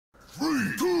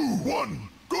3, 2, 1,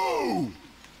 go!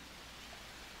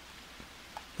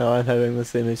 No, I'm having the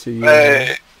same issue you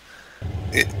Hey.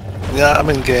 Yeah, I'm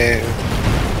in game.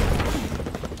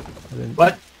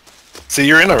 What? See,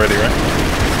 you're in already, right?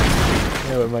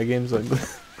 Yeah, but my game's like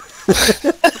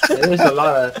There's a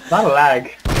lot of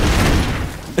lag.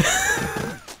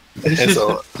 It's It's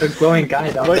just a glowing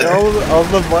guy down like there. all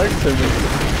the marks are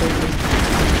missing.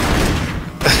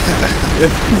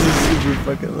 This is super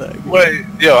fucking lag. Wait,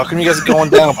 yo, how come you guys are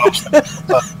going down?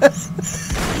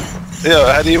 Yo,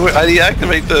 how do you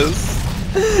activate this?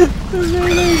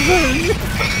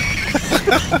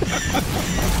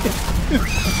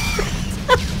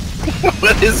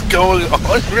 What is going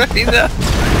on right now?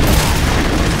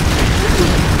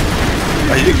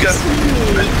 Are you guys?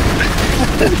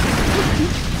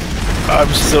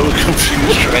 I'm so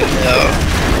confused right now.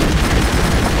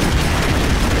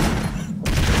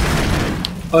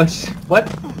 Oh, what?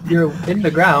 You're in the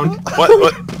ground. What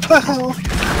the hell?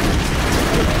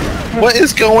 What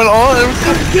is going on?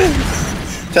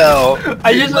 Tell.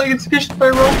 I just like it's squished by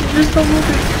rope. You're still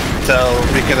moving. Tell.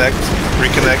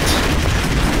 Reconnect.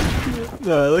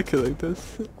 No, I like it like this.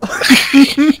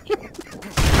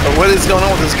 What is going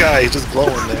on with this guy? He's just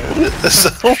glowing there.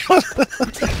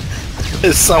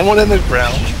 Is someone in the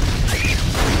ground?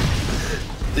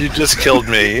 You just killed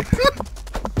me.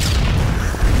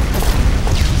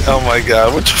 Oh my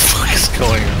god, what the fuck is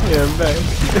going on? Yeah, I'm back.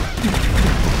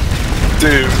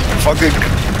 Dude, fucking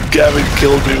Gavin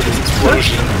killed me with his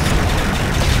explosion.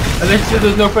 And then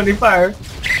there's no friendly fire.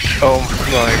 Oh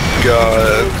my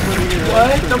god.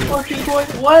 What the fuck is going?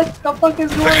 What the fuck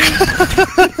is going?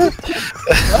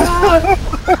 Ah!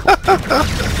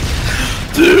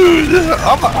 Dude,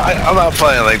 I'm not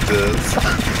playing like this.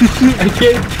 I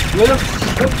can't.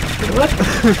 What?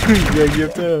 Yeah,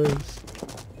 get those.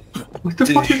 What the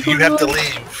Dude, fuck is you going have on? to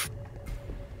leave.